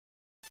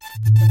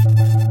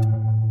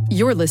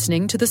You're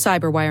listening to the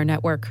Cyberwire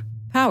Network,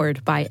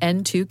 powered by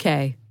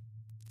N2K.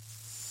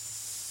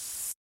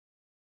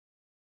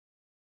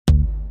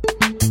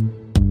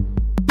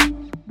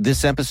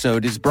 This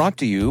episode is brought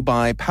to you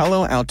by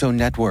Palo Alto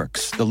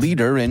Networks, the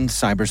leader in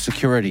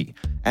cybersecurity.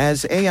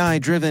 As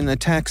AI-driven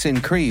attacks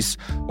increase,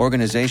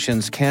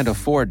 organizations can't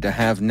afford to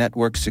have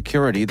network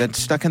security that's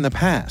stuck in the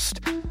past.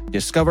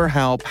 Discover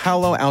how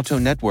Palo Alto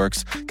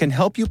Networks can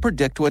help you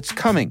predict what's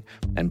coming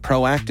and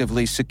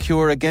proactively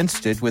secure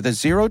against it with a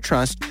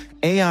zero-trust,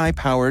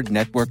 AI-powered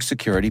network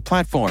security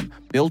platform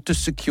built to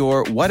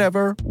secure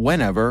whatever,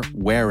 whenever,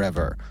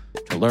 wherever.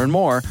 To learn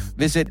more,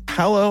 visit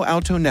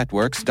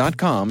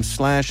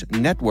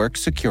paloaltonetworks.com/network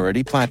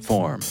security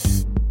platform.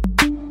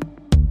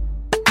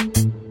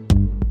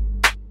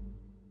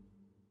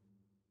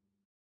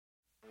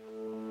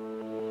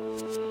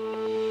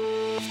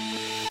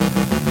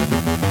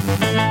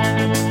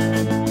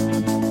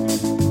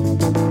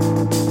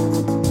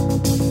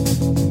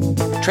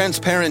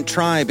 Transparent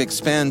Tribe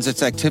expands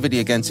its activity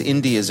against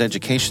India's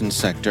education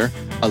sector.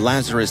 A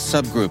Lazarus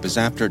subgroup is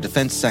after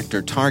defense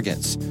sector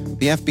targets.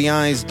 The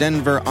FBI's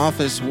Denver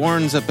office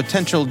warns of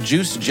potential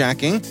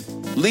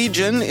juicejacking.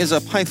 Legion is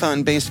a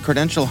Python-based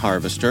credential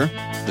harvester.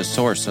 The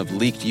source of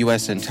leaked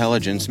U.S.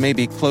 intelligence may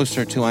be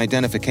closer to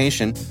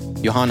identification.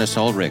 Johannes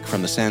Ulrich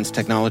from the SANS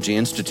Technology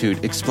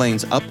Institute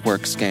explains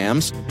Upwork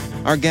scams.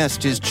 Our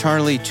guest is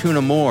Charlie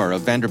Tuna-Moore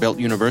of Vanderbilt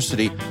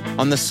University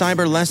on the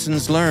cyber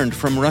lessons learned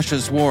from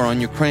Russia's war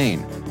on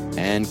Ukraine.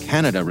 And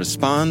Canada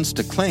responds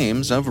to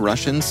claims of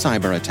Russian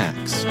cyber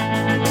attacks.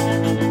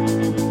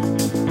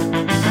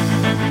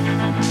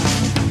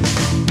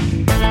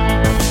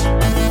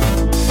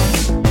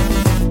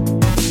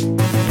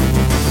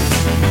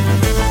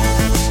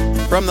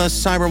 From the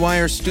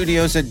CyberWire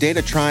studios at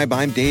Data Tribe,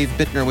 I'm Dave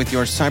Bittner with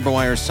your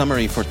CyberWire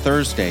summary for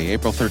Thursday,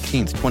 April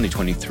 13th,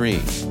 2023.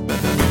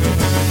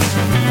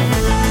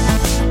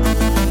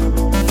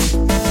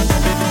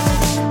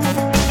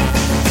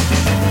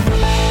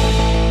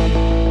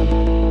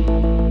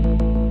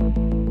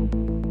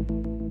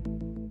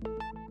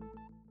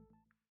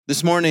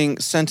 This morning,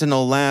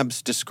 Sentinel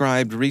Labs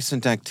described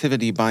recent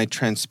activity by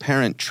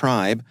Transparent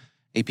Tribe,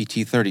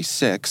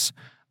 APT-36,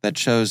 that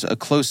shows a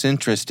close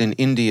interest in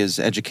India's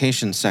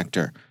education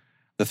sector.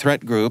 The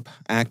threat group,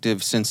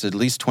 active since at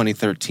least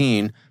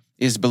 2013,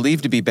 is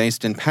believed to be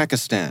based in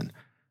Pakistan.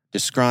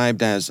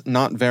 Described as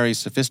not very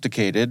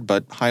sophisticated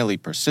but highly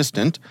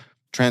persistent,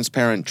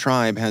 Transparent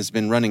Tribe has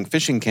been running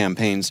phishing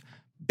campaigns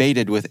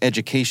baited with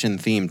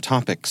education-themed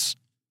topics.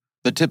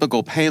 The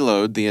typical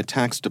payload the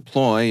attacks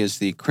deploy is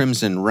the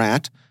Crimson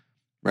Rat.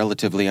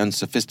 Relatively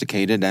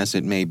unsophisticated as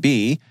it may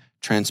be,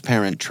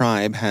 Transparent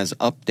Tribe has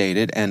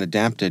updated and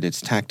adapted its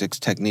tactics,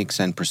 techniques,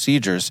 and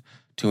procedures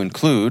to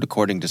include,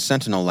 according to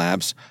Sentinel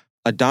Labs,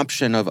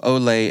 adoption of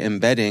OLE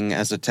embedding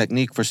as a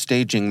technique for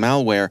staging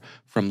malware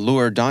from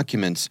Lure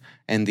documents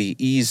and the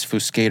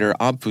ease-fuscator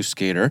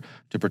obfuscator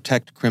to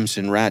protect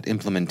Crimson Rat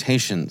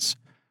implementations.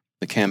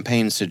 The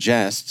campaign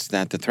suggests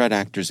that the threat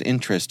actor's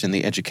interest in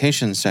the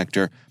education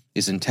sector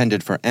is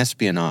intended for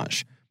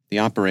espionage. The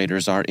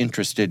operators are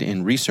interested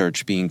in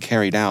research being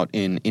carried out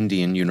in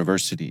Indian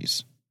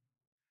universities.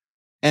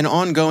 An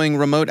ongoing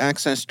remote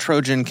access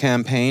Trojan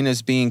campaign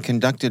is being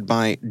conducted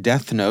by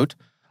Death Note,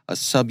 a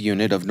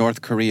subunit of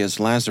North Korea's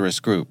Lazarus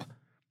Group.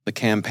 The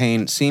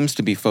campaign seems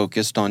to be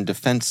focused on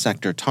defense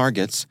sector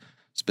targets,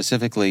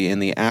 specifically in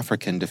the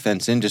African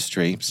defense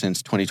industry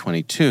since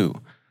 2022.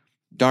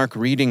 Dark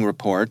Reading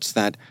reports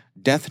that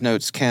Death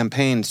Note's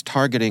campaigns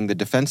targeting the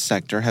defense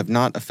sector have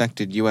not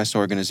affected U.S.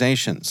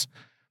 organizations.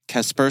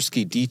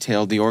 Kaspersky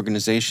detailed the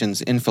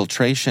organization's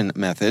infiltration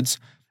methods,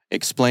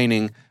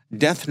 explaining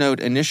Death Note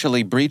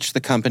initially breached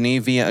the company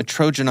via a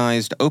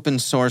Trojanized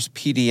open-source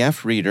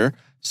PDF reader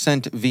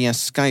sent via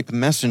Skype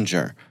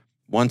Messenger.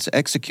 Once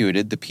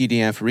executed, the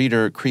PDF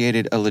reader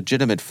created a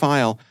legitimate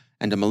file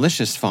and a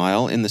malicious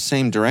file in the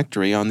same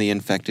directory on the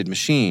infected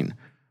machine.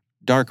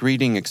 Dark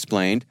Reading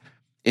explained,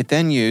 it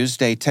then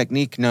used a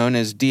technique known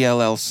as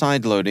DLL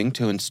sideloading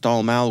to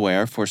install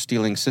malware for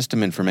stealing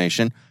system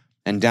information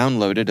and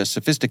downloaded a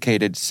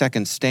sophisticated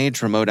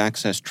second-stage remote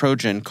access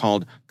Trojan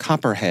called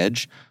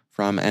Copperhedge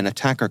from an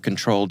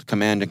attacker-controlled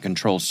command and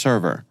control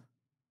server.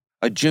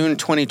 A June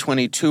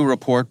 2022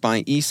 report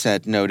by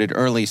ESET noted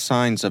early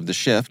signs of the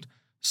shift,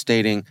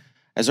 stating,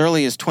 as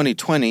early as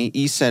 2020,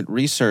 ESET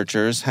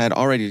researchers had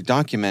already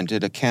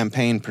documented a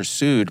campaign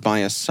pursued by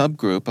a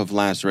subgroup of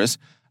Lazarus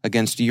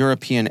against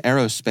European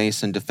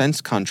aerospace and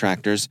defense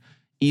contractors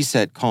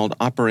ESET called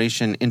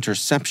Operation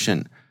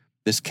Interception.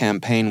 This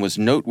campaign was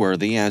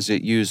noteworthy as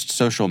it used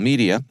social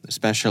media,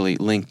 especially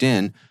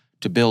LinkedIn,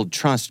 to build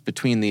trust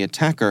between the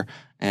attacker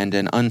and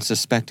an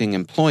unsuspecting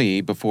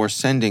employee before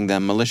sending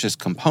them malicious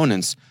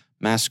components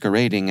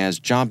masquerading as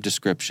job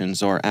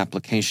descriptions or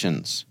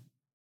applications.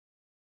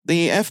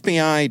 The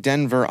FBI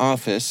Denver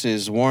office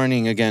is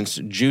warning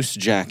against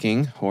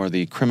juicejacking, or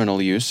the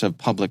criminal use of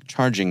public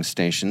charging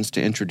stations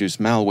to introduce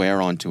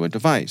malware onto a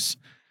device.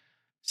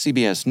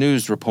 CBS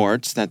News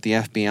reports that the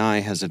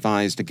FBI has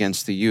advised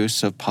against the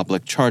use of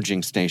public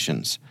charging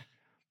stations.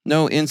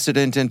 No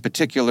incident in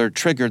particular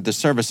triggered the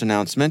service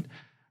announcement.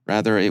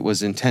 Rather, it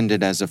was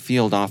intended as a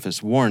field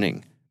office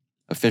warning.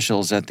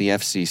 Officials at the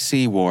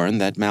FCC warn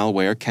that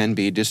malware can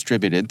be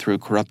distributed through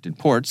corrupted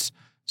ports,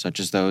 such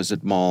as those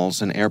at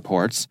malls and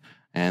airports,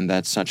 and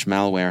that such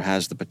malware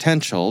has the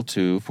potential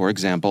to, for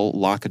example,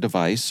 lock a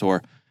device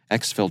or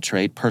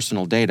exfiltrate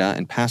personal data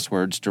and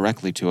passwords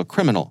directly to a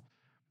criminal.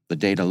 The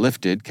data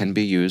lifted can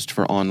be used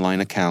for online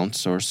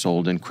accounts or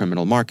sold in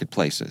criminal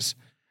marketplaces.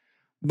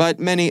 But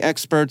many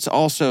experts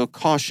also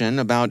caution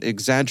about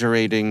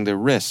exaggerating the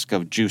risk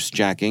of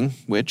juicejacking,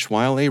 which,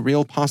 while a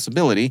real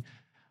possibility,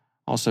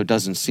 also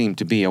doesn't seem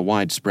to be a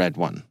widespread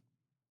one.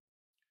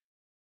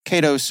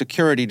 Cato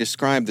Security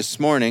described this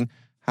morning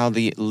how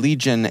the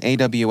Legion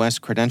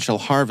AWS credential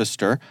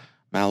harvester,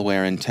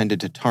 malware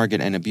intended to target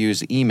and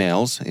abuse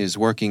emails, is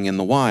working in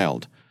the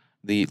wild.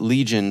 The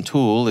Legion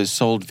tool is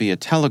sold via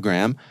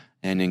Telegram,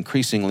 an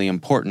increasingly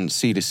important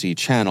C2C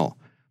channel.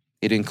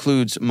 It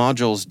includes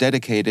modules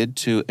dedicated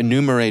to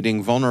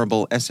enumerating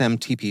vulnerable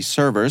SMTP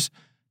servers,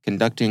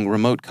 conducting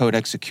remote code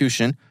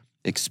execution,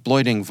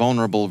 exploiting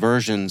vulnerable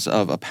versions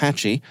of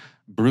Apache,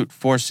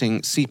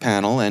 brute-forcing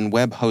cPanel and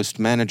web host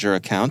manager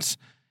accounts,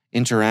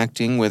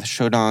 interacting with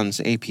Shodan's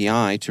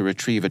API to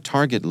retrieve a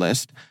target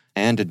list,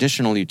 and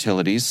additional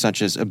utilities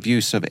such as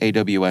abuse of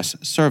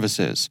AWS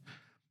services.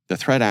 The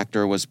threat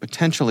actor was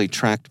potentially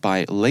tracked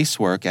by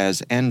Lacework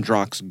as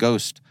Androx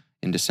Ghost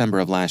in December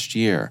of last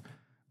year.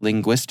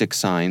 Linguistic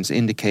signs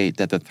indicate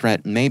that the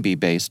threat may be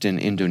based in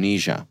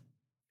Indonesia.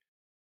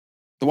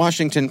 The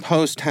Washington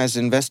Post has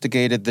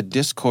investigated the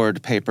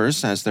Discord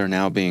papers, as they're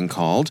now being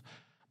called,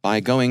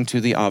 by going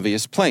to the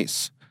obvious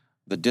place,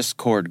 the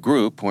Discord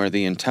group where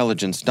the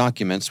intelligence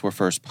documents were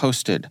first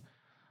posted.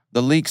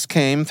 The leaks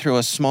came through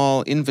a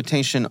small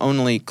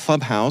invitation-only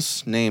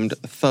clubhouse named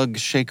Thug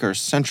Shaker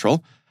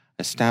Central,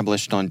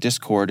 established on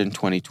Discord in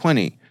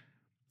 2020.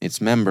 Its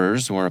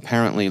members were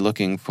apparently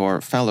looking for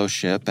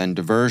fellowship and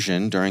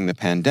diversion during the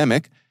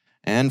pandemic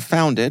and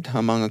found it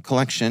among a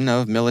collection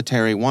of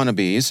military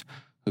wannabes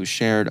who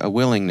shared a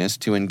willingness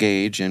to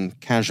engage in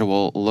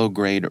casual,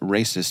 low-grade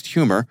racist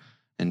humor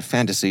and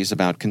fantasies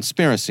about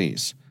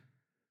conspiracies.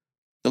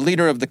 The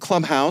leader of the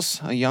clubhouse,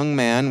 a young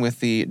man with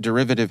the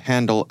derivative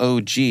handle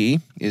OG,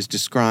 is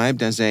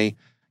described as a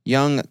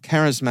young,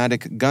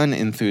 charismatic gun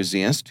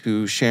enthusiast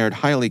who shared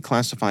highly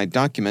classified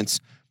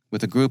documents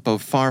with a group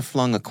of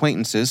far-flung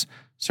acquaintances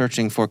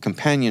searching for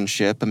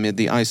companionship amid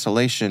the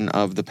isolation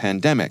of the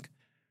pandemic.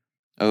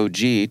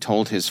 OG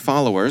told his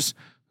followers,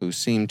 who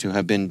seemed to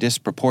have been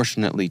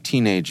disproportionately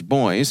teenage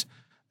boys,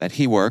 that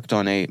he worked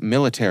on a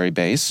military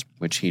base,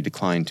 which he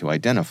declined to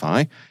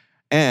identify,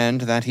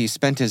 and that he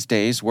spent his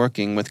days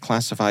working with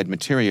classified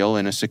material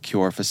in a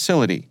secure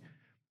facility.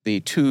 The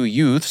two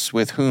youths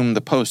with whom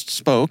the Post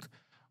spoke,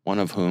 one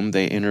of whom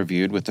they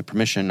interviewed with the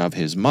permission of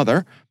his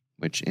mother,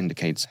 which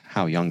indicates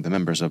how young the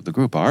members of the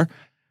group are,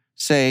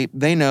 say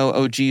they know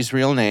OG's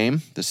real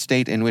name, the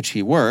state in which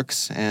he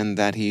works, and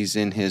that he's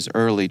in his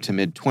early to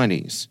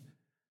mid-20s.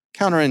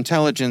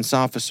 Counterintelligence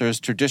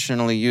officers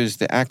traditionally use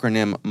the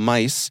acronym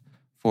MICE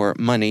for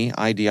money,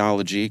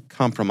 ideology,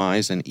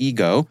 compromise, and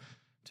ego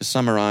to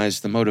summarize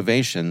the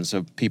motivations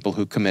of people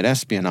who commit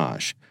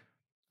espionage.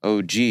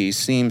 OG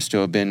seems to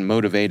have been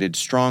motivated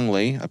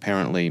strongly,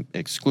 apparently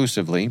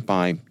exclusively,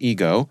 by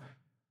ego.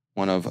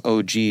 One of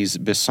OG's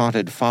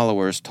besotted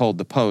followers told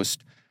the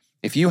Post,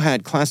 "If you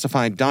had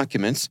classified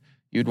documents,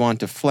 you'd want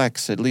to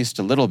flex at least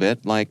a little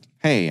bit, like,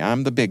 hey,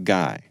 I'm the big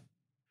guy."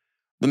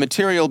 The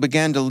material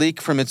began to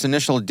leak from its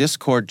initial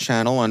Discord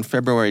channel on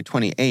February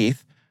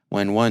 28th,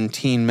 when one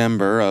teen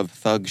member of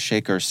Thug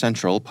Shaker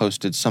Central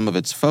posted some of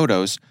its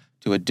photos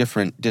to a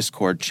different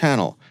Discord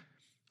channel.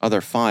 Other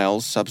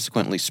files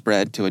subsequently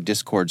spread to a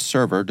Discord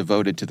server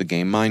devoted to the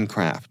game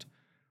Minecraft.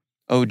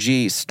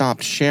 OG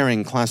stopped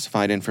sharing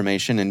classified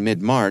information in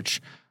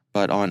mid-March,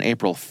 but on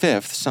April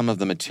 5th, some of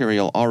the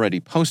material already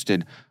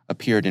posted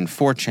appeared in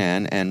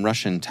 4chan and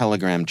Russian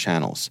Telegram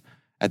channels.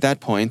 At that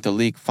point, the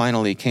leak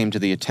finally came to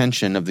the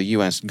attention of the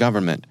U.S.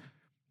 government.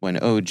 When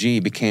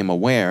OG became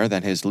aware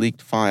that his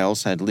leaked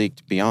files had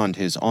leaked beyond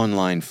his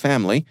online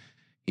family,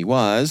 he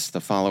was,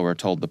 the follower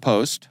told the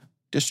Post,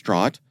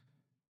 distraught.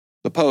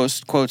 The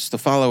Post quotes the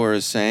follower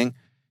as saying,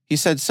 "He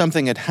said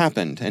something had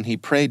happened, and he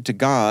prayed to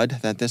God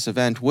that this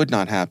event would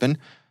not happen,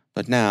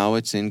 but now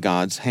it's in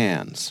God's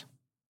hands."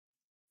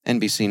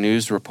 NBC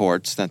News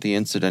reports that the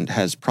incident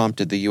has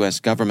prompted the U.S.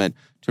 government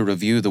to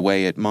review the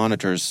way it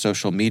monitors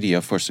social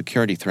media for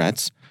security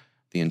threats.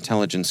 The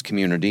intelligence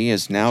community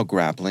is now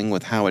grappling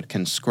with how it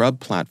can scrub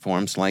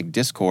platforms like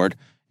Discord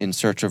in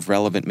search of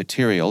relevant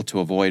material to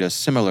avoid a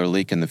similar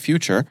leak in the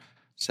future,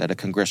 said a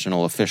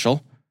congressional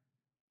official.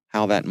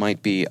 How that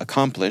might be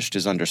accomplished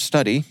is under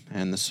study,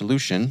 and the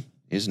solution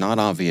is not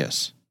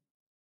obvious.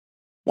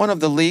 One of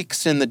the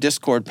leaks in the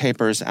Discord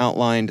papers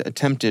outlined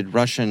attempted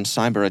Russian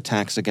cyber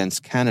attacks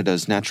against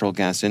Canada's natural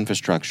gas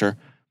infrastructure.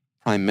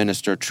 Prime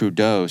Minister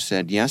Trudeau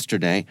said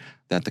yesterday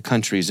that the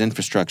country's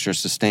infrastructure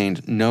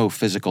sustained no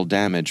physical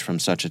damage from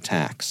such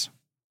attacks.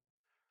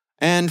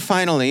 And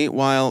finally,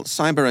 while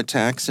cyber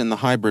attacks in the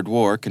hybrid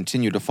war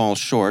continue to fall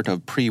short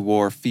of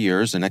pre-war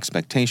fears and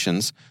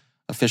expectations,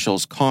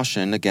 officials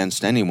caution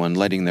against anyone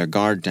letting their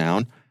guard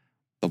down.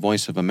 The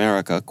Voice of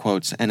America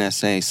quotes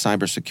NSA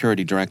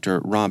Cybersecurity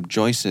Director Rob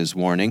Joyce's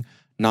warning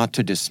not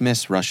to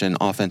dismiss Russian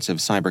offensive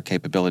cyber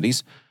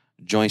capabilities.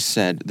 Joyce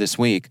said this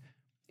week,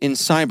 "In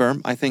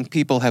cyber, I think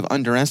people have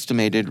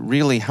underestimated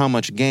really how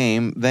much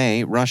game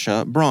they,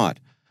 Russia, brought,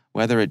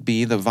 whether it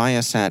be the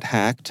Viasat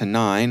hack to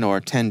 9 or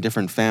 10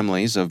 different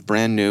families of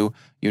brand new,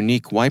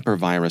 unique wiper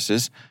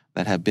viruses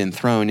that have been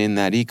thrown in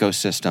that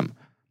ecosystem.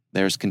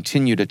 There's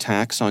continued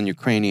attacks on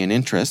Ukrainian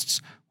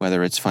interests,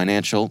 whether it's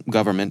financial,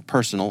 government,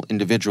 personal,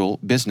 individual,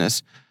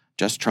 business,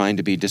 just trying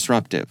to be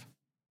disruptive.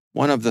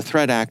 One of the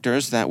threat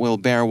actors that will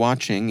bear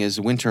watching is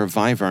Winter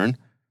Wyvern.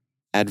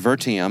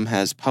 Advertium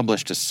has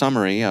published a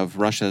summary of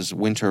Russia's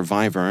Winter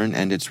Wyvern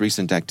and its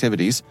recent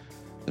activities.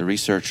 The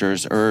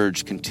researchers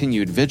urge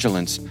continued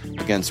vigilance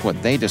against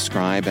what they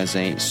describe as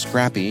a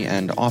scrappy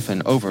and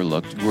often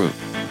overlooked group."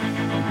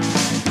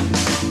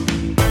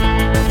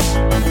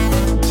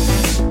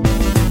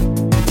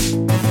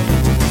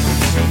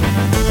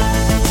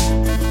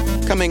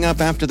 Coming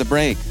up after the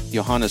break,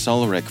 Johannes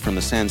Ulrich from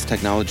the SANS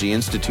Technology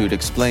Institute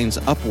explains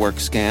Upwork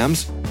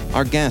scams.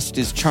 Our guest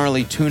is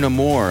Charlie Tuna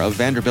Moore of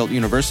Vanderbilt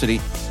University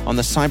on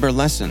the cyber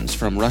lessons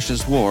from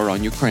Russia's war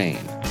on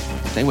Ukraine.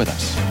 Stay with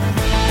us.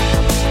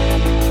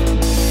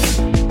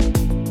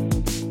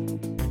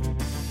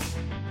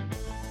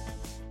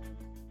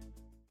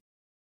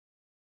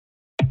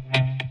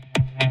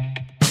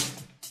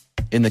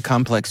 In the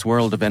complex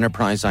world of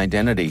enterprise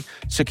identity,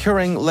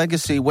 securing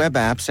legacy web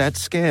apps at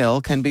scale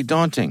can be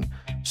daunting.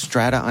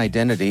 Strata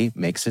Identity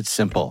makes it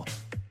simple.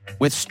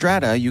 With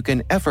Strata, you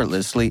can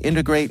effortlessly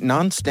integrate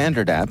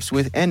non-standard apps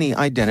with any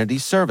identity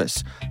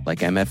service,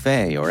 like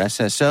MFA or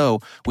SSO,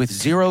 with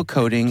zero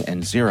coding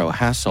and zero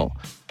hassle.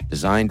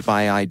 Designed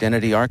by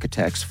identity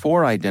architects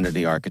for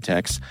identity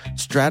architects,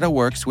 Strata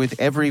works with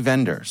every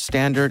vendor,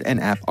 standard,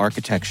 and app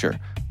architecture.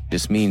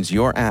 This means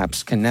your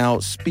apps can now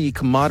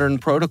speak modern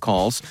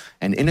protocols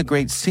and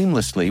integrate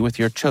seamlessly with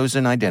your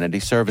chosen identity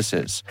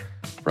services.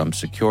 From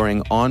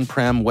securing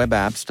on-prem web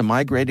apps to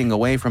migrating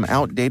away from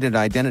outdated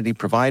identity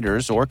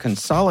providers or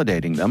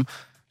consolidating them,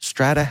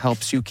 Strata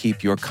helps you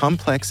keep your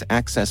complex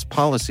access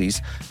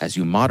policies as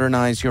you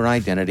modernize your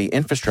identity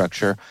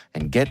infrastructure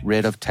and get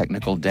rid of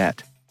technical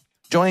debt.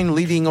 Join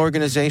leading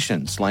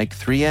organizations like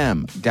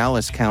 3M,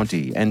 Dallas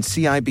County, and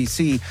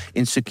CIBC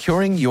in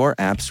securing your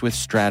apps with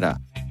Strata.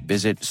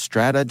 Visit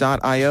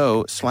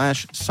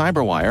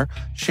strata.io/cyberwire,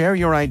 share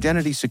your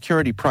identity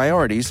security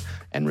priorities,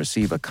 and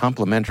receive a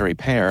complimentary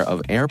pair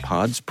of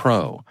AirPods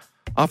Pro.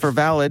 Offer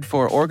valid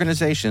for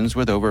organizations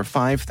with over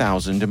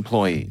 5,000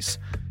 employees.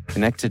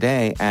 Connect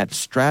today at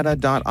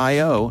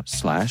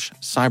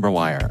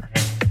strata.io/cyberwire.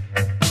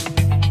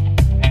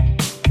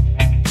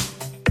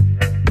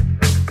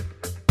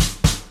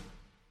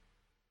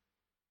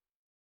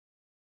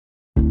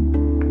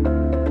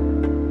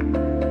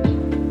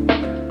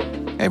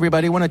 Hey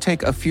everybody, I want to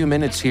take a few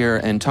minutes here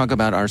and talk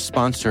about our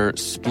sponsor,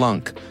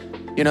 Splunk.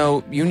 You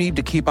know, you need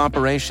to keep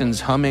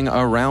operations humming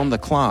around the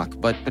clock,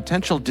 but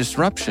potential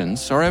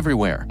disruptions are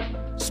everywhere.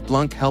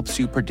 Splunk helps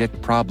you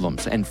predict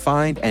problems and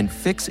find and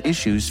fix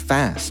issues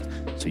fast,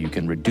 so you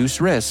can reduce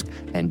risk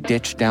and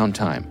ditch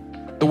downtime.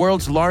 The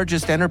world's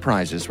largest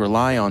enterprises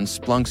rely on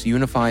Splunk's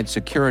unified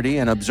security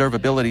and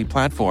observability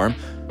platform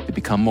to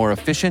become more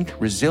efficient,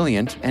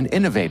 resilient, and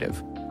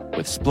innovative.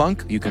 With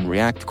Splunk, you can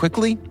react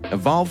quickly,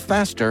 evolve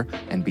faster,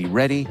 and be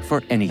ready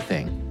for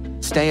anything.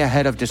 Stay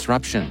ahead of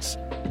disruptions.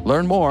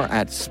 Learn more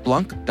at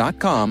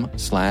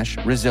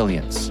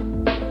splunk.com/resilience.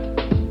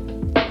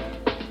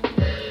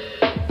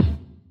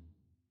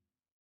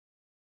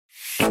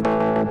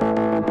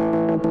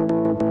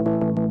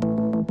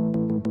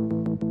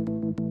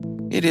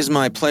 It is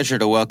my pleasure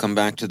to welcome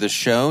back to the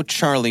show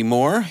Charlie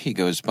Moore. He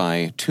goes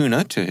by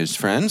Tuna to his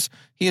friends.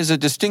 He is a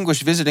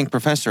distinguished visiting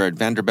professor at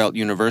Vanderbilt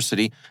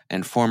University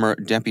and former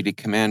deputy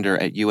commander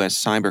at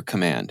U.S. Cyber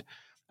Command.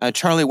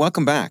 Charlie,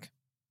 welcome back.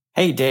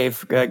 Hey,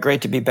 Dave.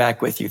 Great to be back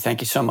with you.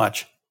 Thank you so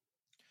much.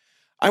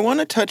 I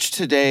want to touch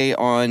today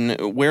on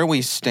where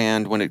we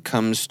stand when it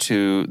comes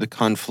to the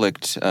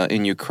conflict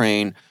in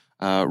Ukraine,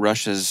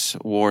 Russia's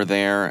war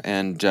there,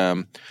 and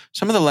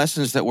some of the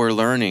lessons that we're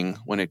learning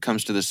when it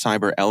comes to the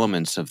cyber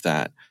elements of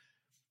that.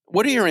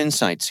 What are your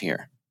insights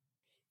here?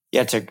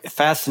 Yeah, it's a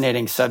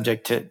fascinating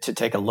subject to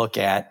take a look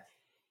at.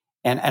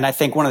 And I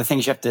think one of the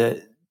things you have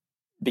to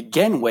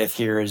begin with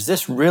here is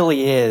this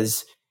really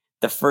is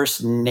the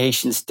first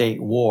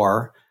nation-state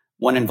war,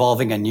 one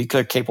involving a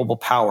nuclear-capable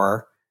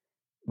power,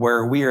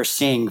 where we are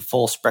seeing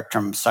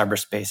full-spectrum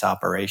cyberspace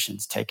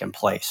operations taking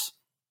place.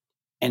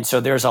 And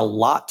so there's a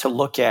lot to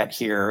look at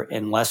here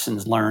and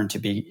lessons learned to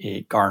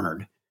be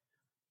garnered.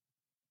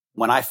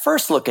 When I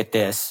first look at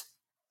this,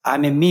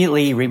 I'm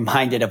immediately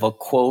reminded of a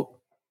quote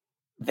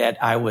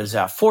that I was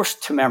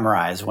forced to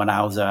memorize when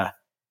I was a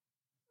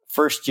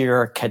first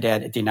year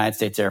cadet at the United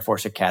States Air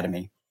Force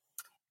Academy.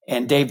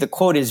 And Dave, the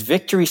quote is,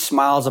 "Victory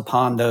smiles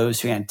upon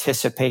those who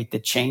anticipate the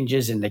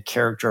changes in the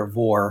character of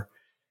war,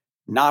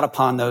 not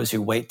upon those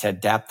who wait to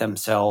adapt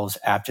themselves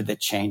after the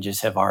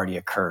changes have already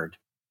occurred."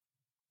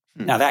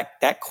 Now,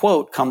 that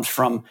quote comes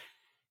from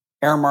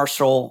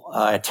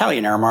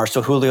Italian Air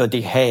Marshal Julio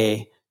de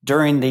Hay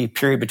during the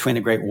period between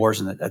the Great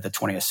Wars of the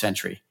 20th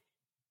century.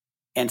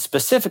 And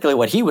specifically,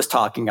 what he was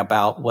talking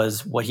about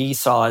was what he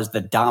saw as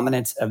the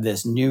dominance of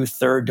this new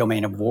third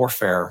domain of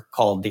warfare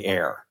called the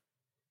air.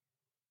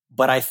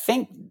 But I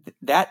think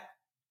that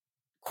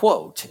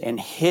quote and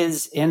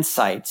his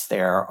insights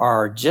there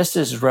are just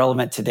as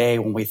relevant today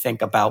when we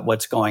think about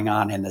what's going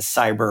on in the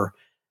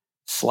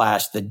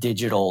cyber/the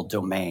digital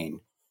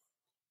domain.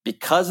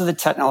 Because of the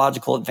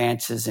technological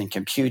advances in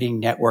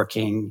computing,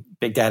 networking,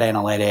 big data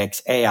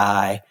analytics,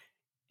 AI,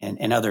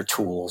 and other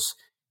tools,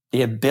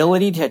 the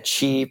ability to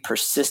achieve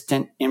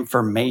persistent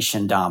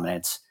information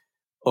dominance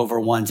over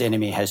one's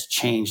enemy has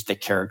changed the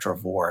character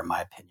of war, in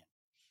my opinion.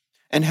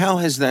 And how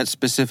has that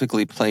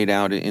specifically played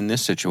out in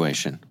this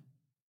situation?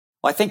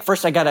 Well, I think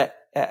first I got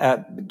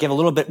to give a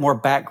little bit more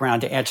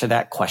background to answer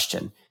that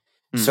question.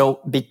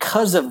 So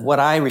because of what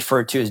I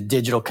refer to as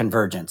digital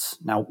convergence.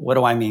 Now, what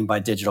do I mean by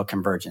digital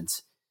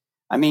convergence?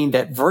 I mean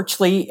that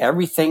virtually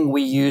everything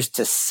we use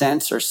to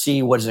sense or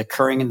see what is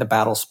occurring in the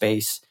battle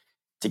space,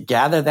 to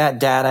gather that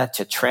data,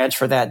 to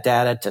transfer that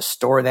data, to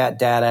store that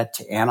data,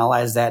 to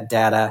analyze that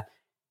data,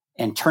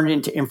 and turn it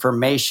into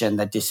information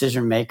that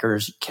decision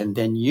makers can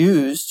then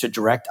use to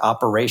direct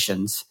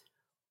operations,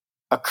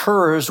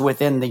 occurs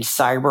within the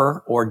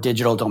cyber or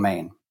digital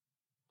domain.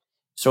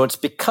 So it's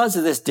because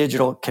of this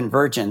digital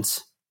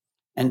convergence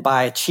and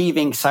by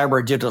achieving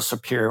cyber digital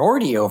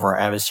superiority over our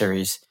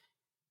adversaries,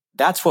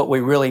 that's what we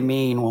really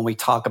mean when we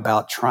talk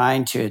about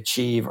trying to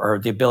achieve or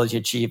the ability to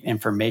achieve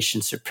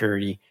information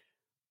superiority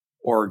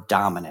or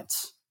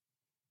dominance.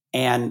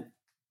 And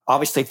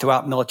obviously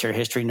throughout military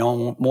history,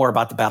 knowing more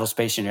about the battle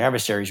space and your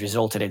adversaries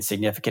resulted in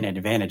significant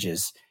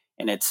advantages.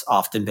 And it's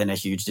often been a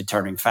huge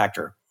determining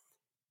factor.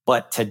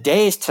 But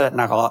today's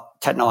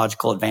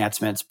technological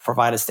advancements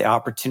provide us the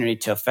opportunity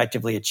to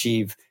effectively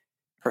achieve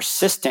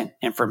persistent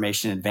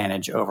information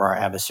advantage over our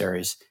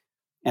adversaries,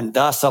 and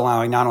thus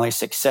allowing not only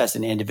success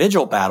in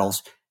individual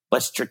battles,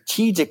 but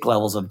strategic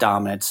levels of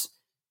dominance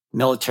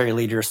military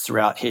leaders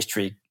throughout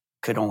history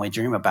could only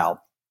dream about.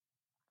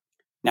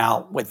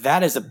 Now, with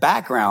that as a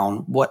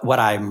background, what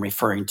I'm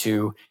referring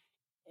to,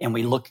 and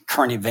we look at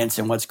current events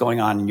and what's going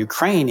on in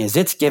Ukraine, is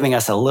it's giving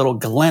us a little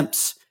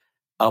glimpse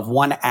of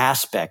one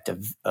aspect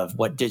of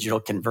what digital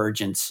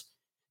convergence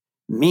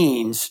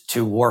means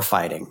to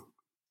warfighting.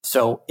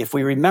 So if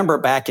we remember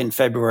back in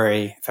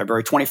February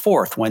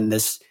 24th, when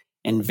this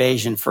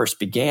invasion first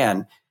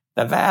began,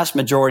 the vast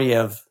majority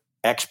of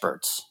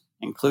experts,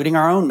 including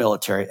our own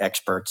military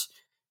experts,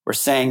 were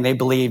saying they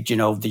believed,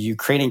 the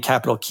Ukrainian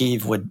capital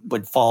Kyiv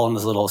would fall in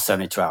as little as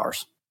 72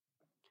 hours.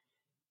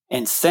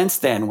 And since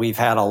then, we've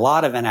had a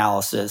lot of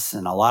analysis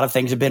and a lot of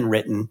things have been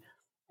written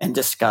and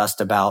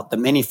discussed about the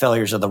many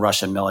failures of the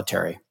Russian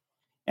military.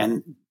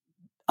 And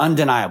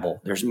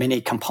undeniable, there's many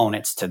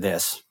components to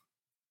this.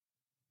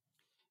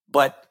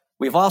 But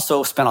we've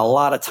also spent a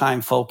lot of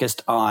time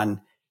focused on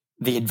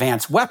the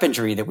advanced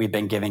weaponry that we've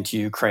been giving to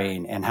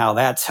Ukraine and how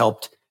that's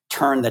helped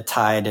turn the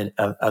tide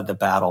of the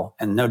battle.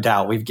 And no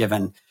doubt we've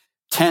given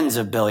tens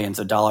of billions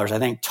of dollars. I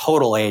think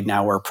total aid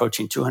now we're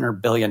approaching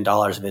 $200 billion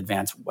of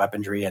advanced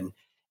weaponry and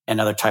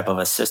other type of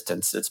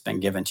assistance that's been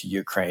given to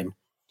Ukraine.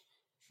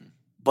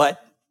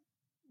 But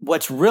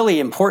what's really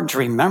important to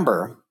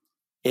remember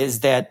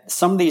is that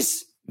some of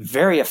these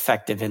very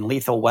effective and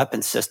lethal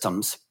weapon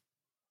systems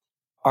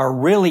are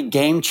really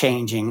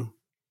game-changing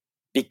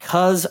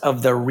because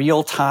of the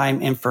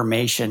real-time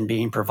information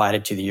being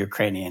provided to the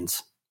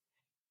Ukrainians,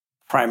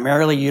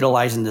 primarily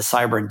utilizing the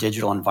cyber and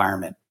digital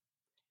environment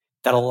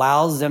that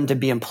allows them to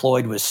be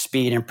employed with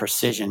speed and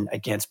precision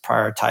against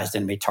prioritized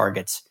enemy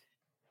targets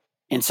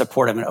in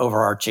support of an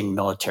overarching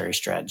military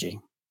strategy.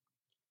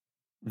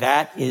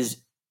 That is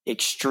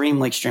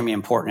extremely, extremely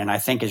important, and I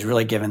think has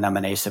really given them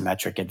an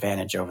asymmetric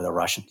advantage over the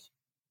Russians.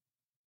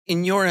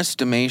 In your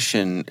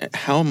estimation,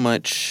 how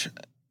much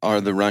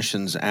are the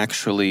Russians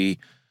actually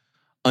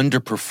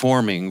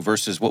underperforming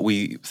versus what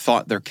we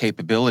thought their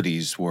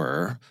capabilities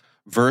were,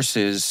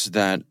 versus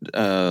that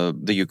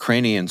the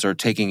Ukrainians are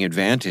taking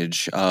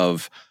advantage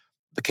of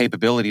the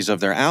capabilities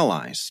of their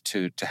allies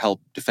to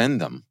help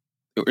defend them?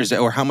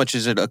 Or how much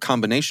is it a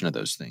combination of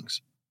those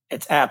things?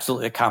 It's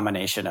absolutely a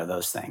combination of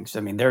those things.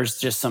 I mean, there's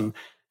just some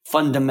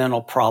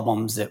fundamental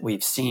problems that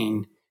we've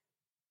seen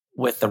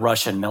with the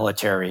Russian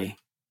military.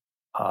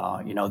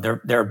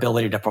 Their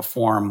ability to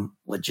perform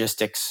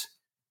logistics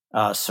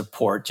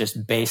support,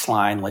 just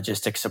baseline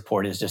logistics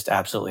support, is just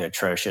absolutely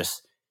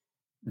atrocious.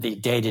 The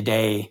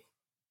day-to-day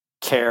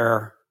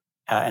care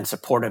and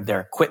support of their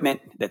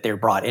equipment that they're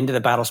brought into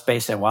the battle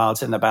space, and while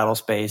it's in the battle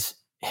space,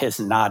 is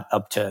not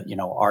up to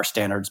our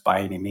standards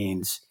by any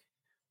means.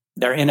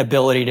 Their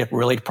inability to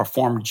really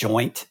perform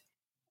joint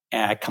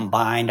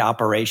combined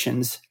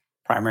operations,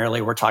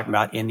 primarily we're talking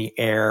about in the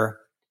air,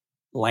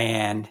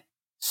 land,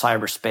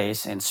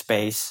 cyberspace, and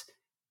space,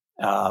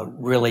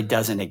 really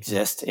doesn't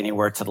exist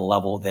anywhere to the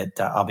level that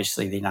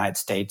obviously the United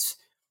States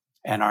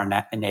and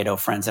our NATO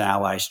friends and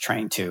allies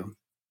train to.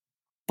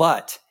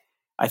 But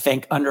I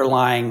think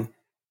underlying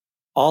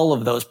all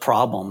of those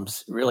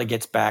problems really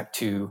gets back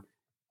to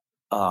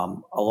a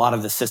lot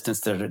of the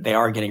assistance that they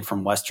are getting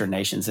from Western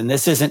nations. And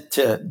this isn't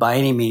to by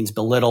any means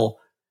belittle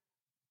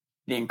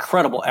the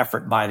incredible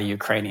effort by the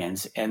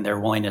Ukrainians and their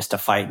willingness to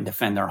fight and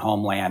defend their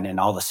homeland and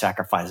all the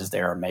sacrifices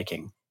they are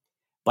making.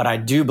 But I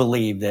do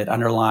believe that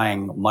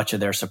underlying much of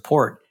their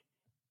support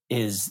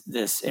is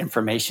this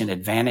information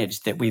advantage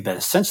that we've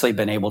essentially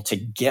been able to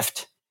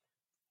gift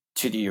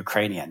to the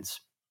Ukrainians.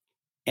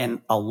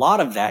 And a lot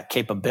of that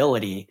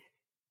capability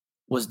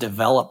was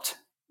developed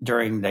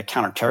during the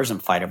counterterrorism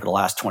fight over the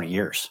last 20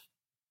 years,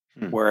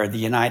 where the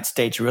United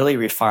States really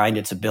refined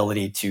its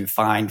ability to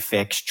find,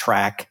 fix,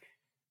 track,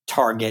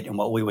 target, and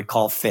what we would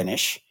call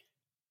finish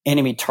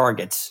enemy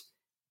targets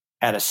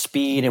at a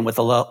speed and with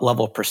a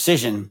level of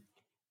precision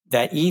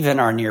that even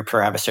our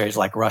near-peer adversaries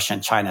like Russia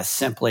and China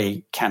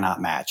simply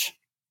cannot match.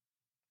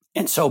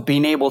 And so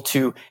being able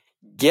to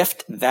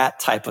gift that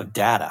type of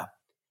data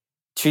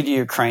to the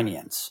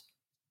Ukrainians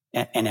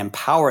and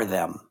empower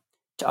them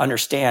to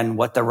understand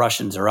what the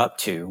Russians are up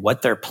to,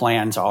 what their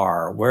plans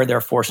are, where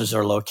their forces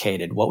are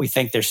located, what we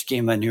think their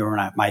scheme of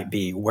maneuver might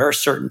be, where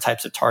certain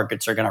types of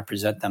targets are going to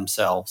present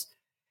themselves.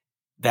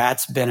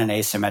 That's been an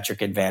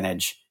asymmetric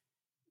advantage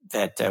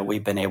that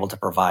we've been able to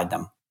provide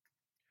them.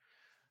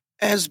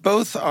 As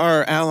both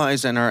our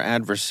allies and our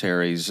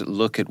adversaries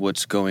look at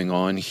what's going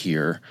on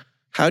here,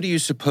 how do you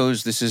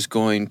suppose this is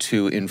going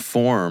to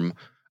inform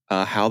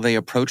how they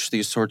approach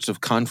these sorts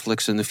of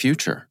conflicts in the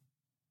future?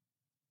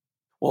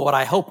 Well, what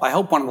I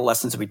hope one of the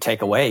lessons we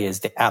take away is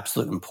the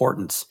absolute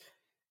importance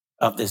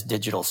of this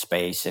digital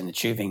space and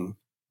achieving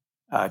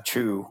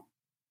true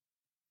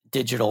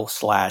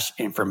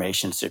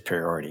digital/information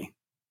superiority.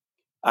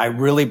 I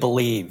really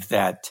believe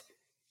that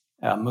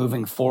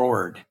moving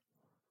forward,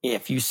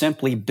 if you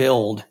simply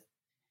build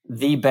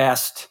the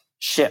best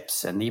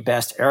ships and the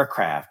best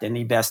aircraft and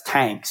the best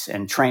tanks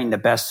and train the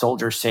best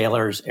soldiers,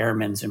 sailors,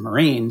 airmen, and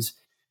Marines,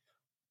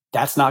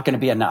 that's not going to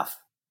be enough.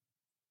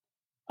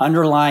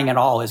 Underlying it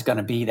all is going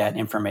to be that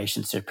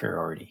information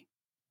superiority.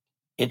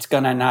 It's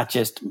going to not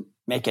just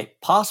make it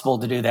possible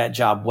to do that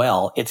job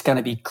well, it's going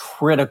to be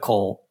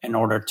critical in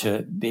order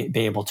to be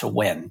able to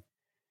win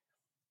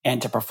and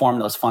to perform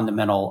those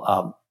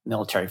fundamental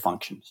military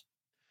functions.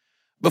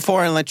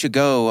 Before I let you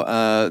go,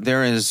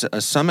 there is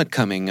a summit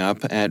coming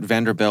up at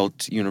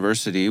Vanderbilt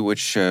University,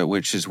 which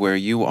is where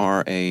you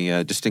are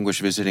a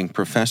distinguished visiting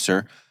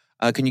professor.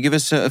 Can you give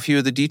us a few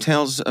of the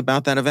details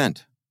about that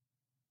event?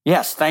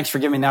 Yes, thanks for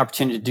giving me the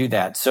opportunity to do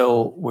that.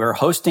 So we're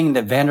hosting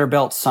the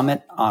Vanderbilt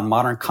Summit on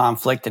Modern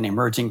Conflict and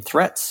Emerging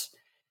Threats.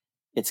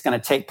 It's going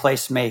to take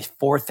place May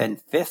 4th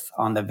and 5th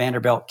on the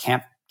Vanderbilt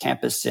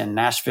campus in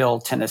Nashville,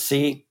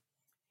 Tennessee.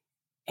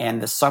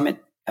 And the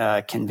summit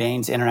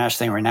convenes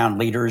internationally renowned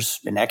leaders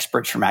and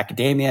experts from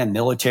academia,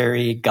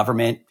 military,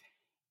 government,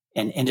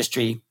 and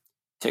industry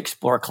to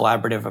explore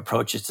collaborative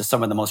approaches to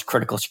some of the most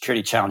critical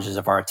security challenges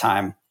of our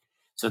time.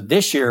 So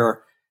this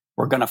year,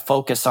 we're going to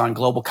focus on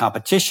global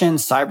competition,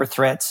 cyber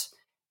threats,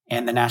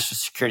 and the national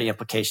security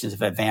implications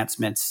of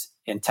advancements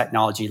in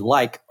technology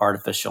like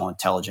artificial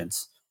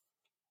intelligence.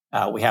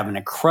 We have an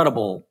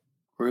incredible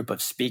group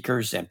of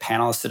speakers and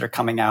panelists that are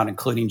coming out,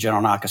 including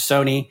General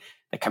Nakasone,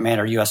 the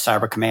commander of U.S.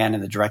 Cyber Command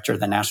and the director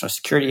of the National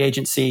Security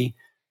Agency,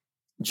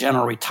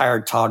 General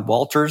retired Todd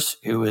Walters,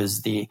 who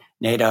is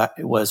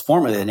was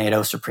formerly the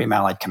NATO Supreme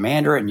Allied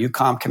Commander and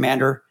EUCOM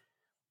Commander,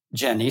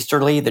 Jen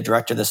Easterly, the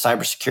director of the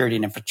Cybersecurity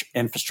and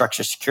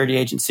Infrastructure Security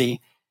Agency,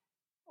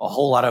 a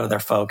whole lot of other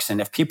folks. And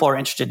if people are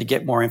interested to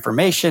get more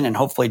information and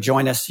hopefully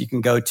join us, you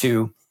can go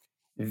to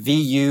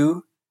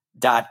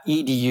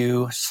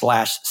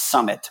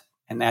vu.edu/summit.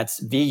 And that's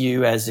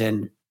VU as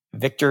in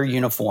Victor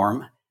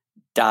Uniform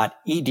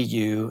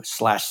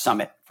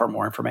 .edu/summit for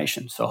more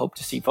information. So hope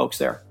to see folks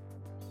there.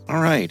 All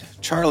right.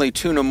 Charlie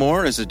Tuna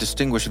Moore is a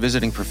distinguished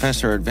visiting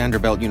professor at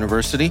Vanderbilt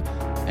University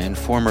and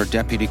former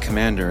deputy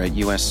commander at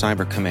U.S.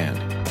 Cyber Command.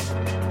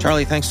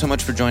 Charlie, thanks so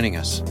much for joining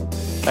us.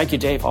 Thank you,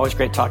 Dave. Always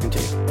great talking to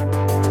you.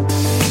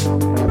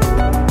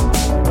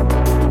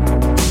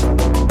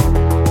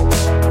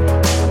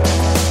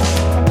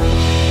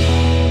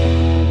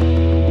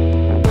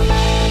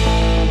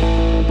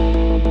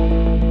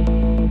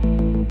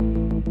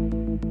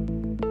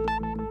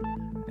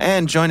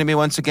 And joining me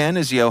once again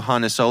is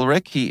Johannes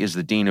Ulrich. He is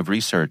the Dean of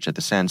Research at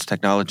the SANS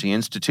Technology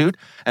Institute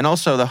and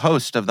also the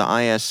host of the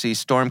ISC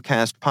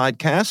Stormcast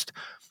podcast.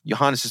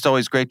 Johannes, it's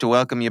always great to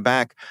welcome you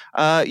back.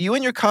 You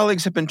and your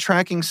colleagues have been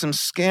tracking some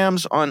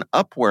scams on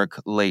Upwork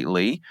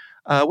lately.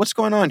 What's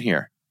going on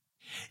here?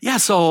 Yeah,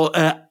 so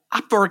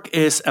Upwork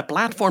is a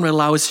platform that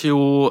allows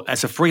you,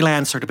 as a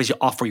freelancer, to basically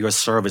offer your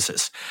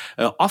services,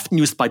 often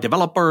used by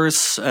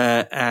developers,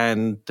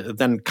 and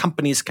then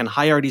companies can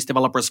hire these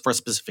developers for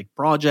specific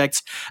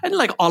projects. And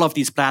like all of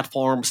these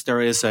platforms,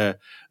 there is a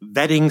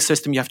vetting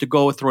system you have to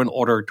go through in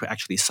order to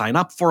actually sign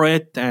up for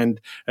it,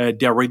 and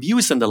there are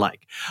reviews and the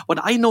like. What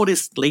I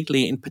noticed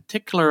lately, in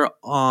particular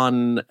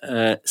on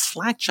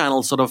Slack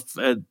channels, sort of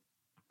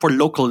for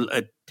local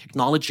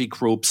technology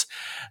groups,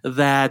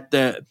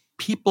 that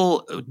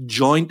people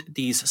joined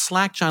these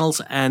Slack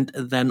channels and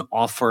then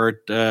offered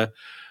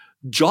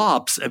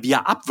jobs via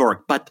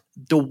Upwork. But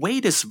the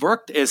way this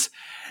worked is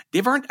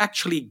they weren't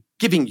actually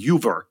giving you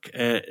work.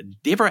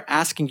 They were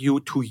asking you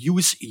to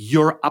use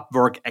your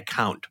Upwork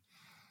account.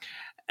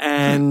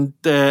 And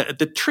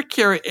the trick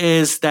here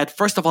is that,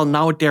 first of all,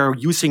 now they're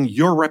using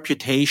your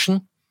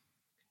reputation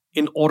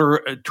in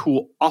order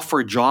to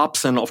offer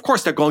jobs. And of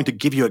course, they're going to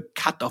give you a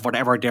cut of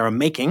whatever they're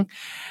making.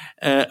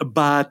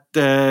 But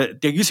they're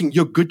using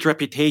your good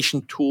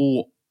reputation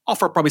to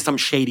offer probably some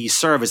shady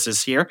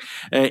services here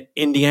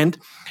in the end.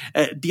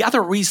 The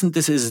other reason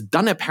this is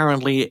done,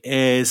 apparently,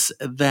 is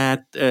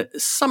that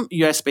some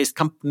US-based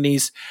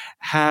companies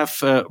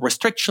have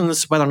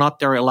restrictions whether or not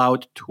they're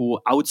allowed to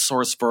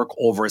outsource work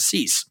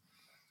overseas.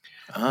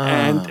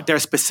 And they're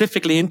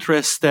specifically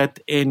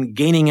interested in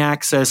gaining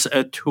access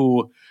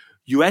to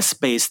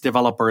US-based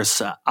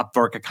developers'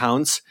 Upwork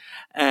accounts,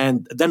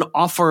 and then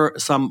offer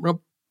some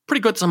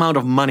pretty good amount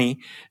of money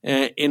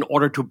in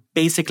order to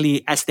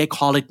basically, as they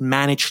call it,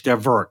 manage their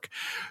work.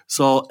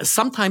 So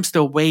sometimes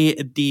the way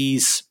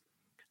these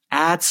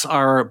ads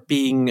are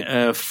being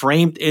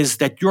framed is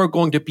that you're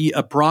going to be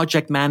a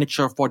project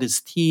manager for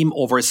this team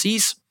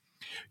overseas.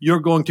 You're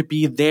going to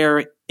be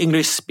their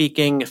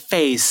English-speaking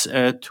face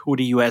to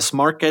the US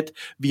market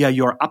via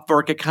your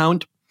Upwork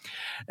account.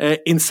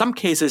 In some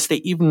cases, they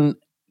even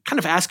kind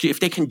of ask you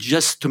if they can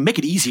just, to make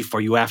it easy for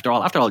you, after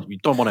all, you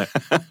don't want to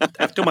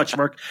have too much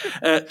work,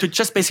 to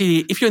just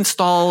basically, if you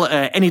install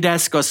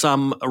AnyDesk or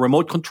some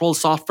remote control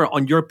software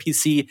on your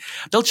PC,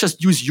 they'll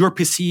just use your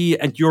PC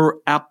and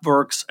your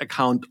Upwork's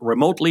account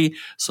remotely.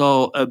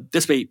 So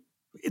this way,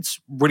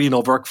 it's really no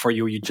work for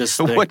you. You just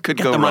what could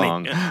get go the money.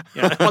 wrong?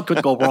 Yeah, what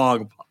could go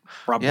wrong?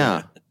 Probably.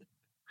 Yeah.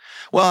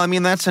 Well, I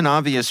mean, that's an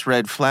obvious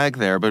red flag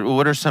there, but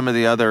what are some of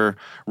the other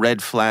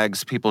red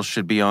flags people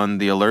should be on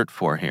the alert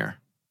for here?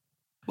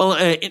 Well,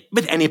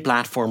 with any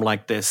platform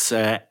like this,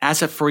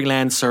 as a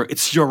freelancer,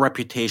 it's your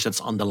reputation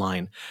that's on the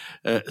line.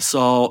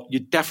 So you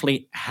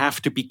definitely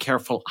have to be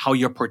careful how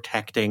you're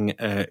protecting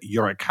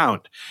your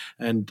account.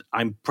 And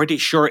I'm pretty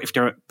sure if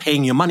they're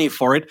paying you money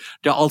for it,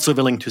 they're also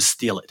willing to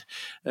steal it.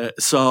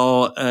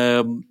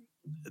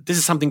 This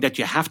is something that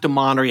you have to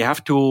monitor. You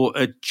have to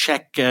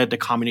check the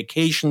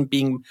communication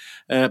being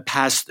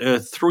passed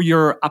through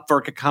your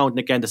Upwork account. And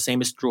again, the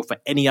same is true for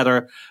any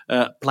other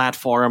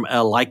platform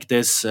like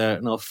this,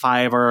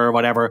 Fiverr or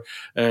whatever.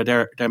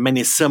 There are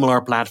many similar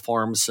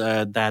platforms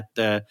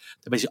that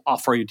basically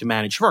offer you to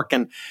manage work.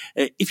 And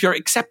if you're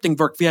accepting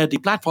work via the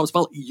platforms,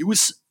 well,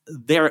 use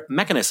their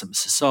mechanisms.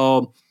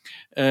 So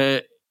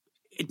it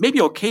may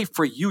be okay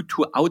for you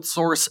to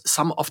outsource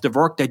some of the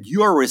work that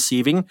you are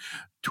receiving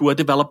to a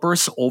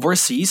developers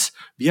overseas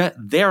via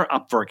their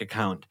Upwork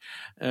account.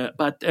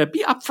 But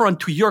be upfront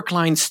to your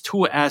clients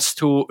too as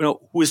to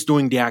who is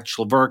doing the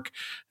actual work.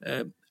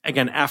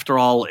 Again, after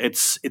all,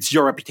 it's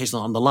your reputation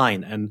on the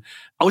line. And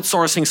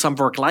outsourcing some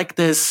work like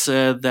this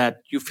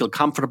that you feel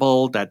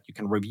comfortable, that you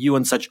can review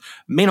and such,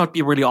 may not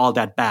be really all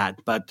that bad.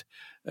 But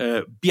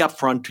be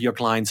upfront to your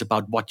clients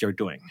about what you're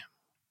doing.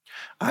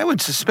 I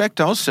would suspect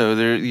also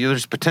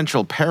there's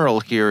potential peril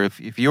here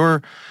if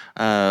you're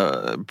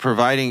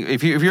providing,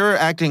 if you're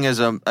acting as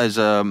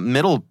a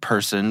middle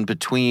person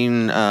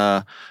between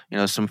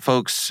some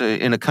folks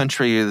in a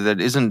country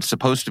that isn't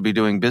supposed to be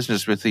doing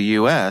business with the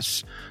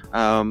U.S.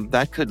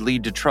 That could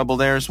lead to trouble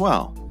there as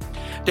well.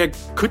 There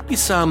could be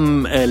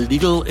some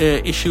legal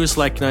issues,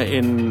 like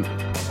in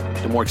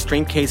the more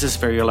extreme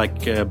cases where you're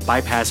like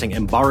bypassing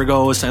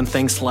embargoes and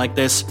things like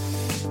this.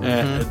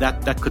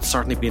 That could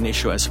certainly be an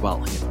issue as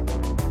well.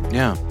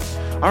 Yeah.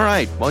 All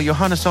right. Well,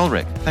 Johannes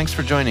Ulrich, thanks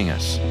for joining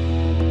us.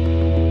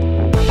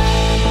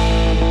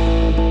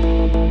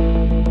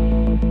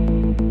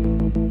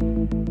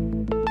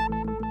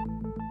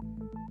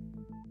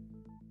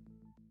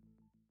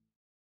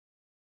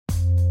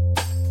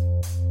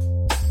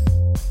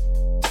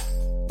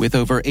 With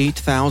over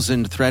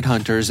 8,000 threat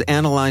hunters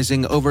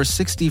analyzing over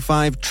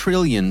 65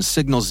 trillion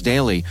signals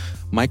daily,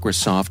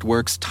 Microsoft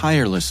works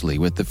tirelessly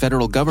with the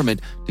federal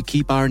government to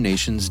keep our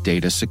nation's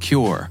data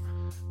secure.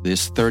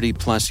 This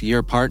 30-plus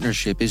year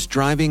partnership is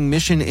driving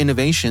mission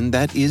innovation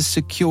that is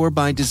secure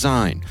by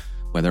design.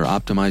 Whether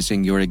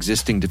optimizing your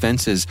existing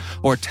defenses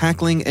or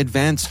tackling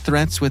advanced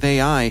threats with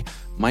AI,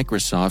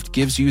 Microsoft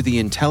gives you the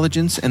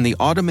intelligence and the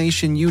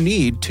automation you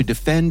need to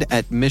defend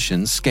at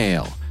mission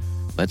scale.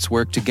 Let's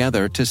work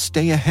together to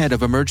stay ahead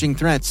of emerging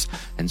threats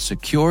and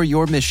secure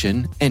your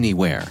mission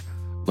anywhere.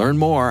 Learn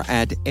more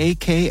at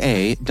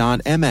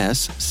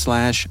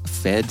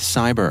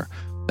aka.ms/fedcyber.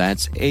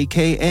 That's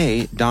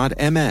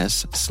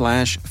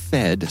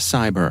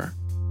aka.ms/fedcyber.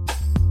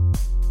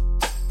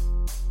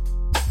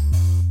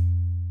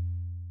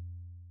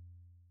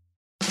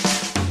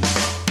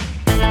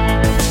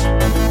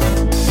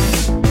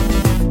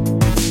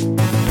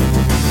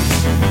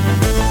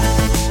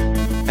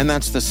 And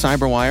that's the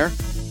Cyberwire.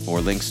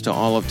 For links to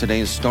all of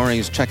today's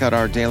stories, check out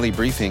our daily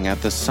briefing at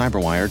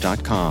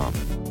thecyberwire.com.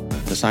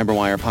 The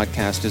Cyberwire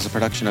podcast is a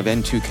production of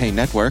N2K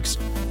Networks,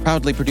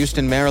 proudly produced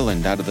in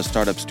Maryland out of the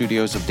startup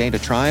studios of Data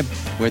Tribe,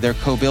 where they're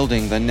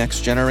co-building the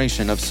next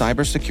generation of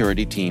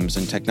cybersecurity teams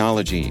and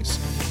technologies.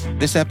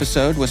 This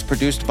episode was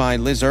produced by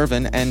Liz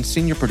Irvin and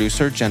senior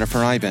producer Jennifer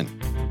Iben.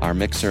 Our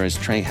mixer is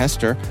Trey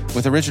Hester,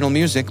 with original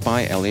music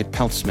by Elliot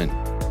Peltzman.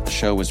 The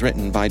show was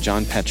written by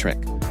John Petrick.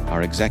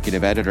 Our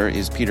executive editor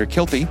is Peter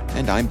Kilpie,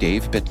 and I'm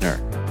Dave Bittner.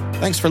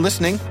 Thanks for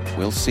listening.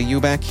 We'll see you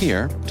back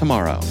here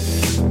tomorrow.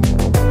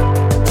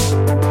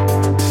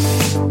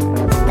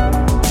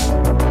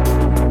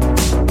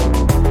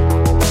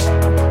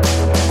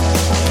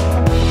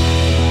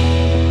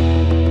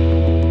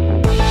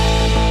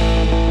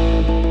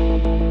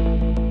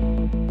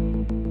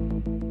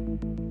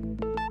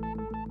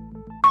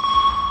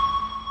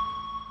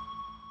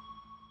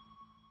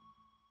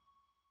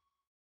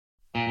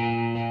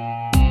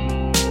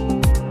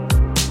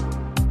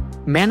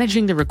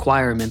 Managing the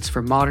requirements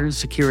for modern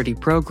security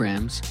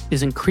programs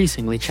is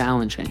increasingly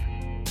challenging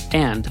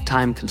and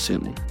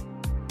time-consuming.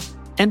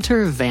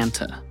 Enter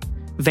Vanta.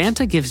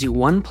 Vanta gives you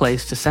one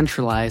place to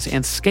centralize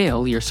and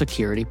scale your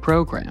security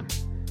program.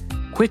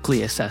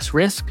 Quickly assess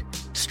risk,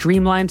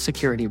 streamline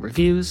security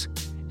reviews,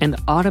 and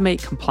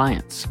automate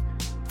compliance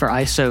for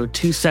ISO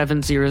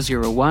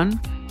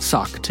 27001,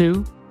 SOC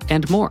 2,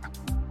 and more.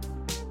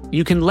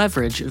 You can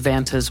leverage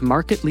Vanta's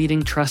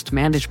market-leading trust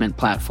management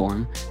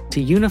platform to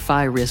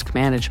unify risk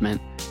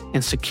management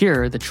and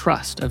secure the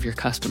trust of your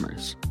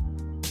customers.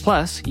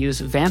 Plus,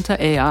 use Vanta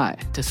AI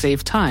to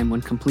save time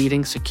when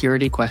completing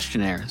security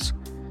questionnaires.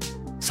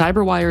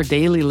 Cyberwire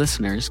Daily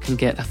listeners can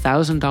get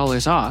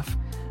 $1,000 off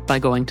by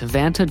going to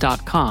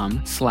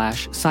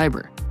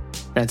vanta.com/cyber.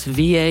 That's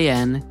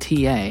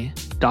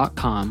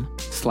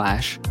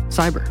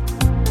VANTA.com/cyber.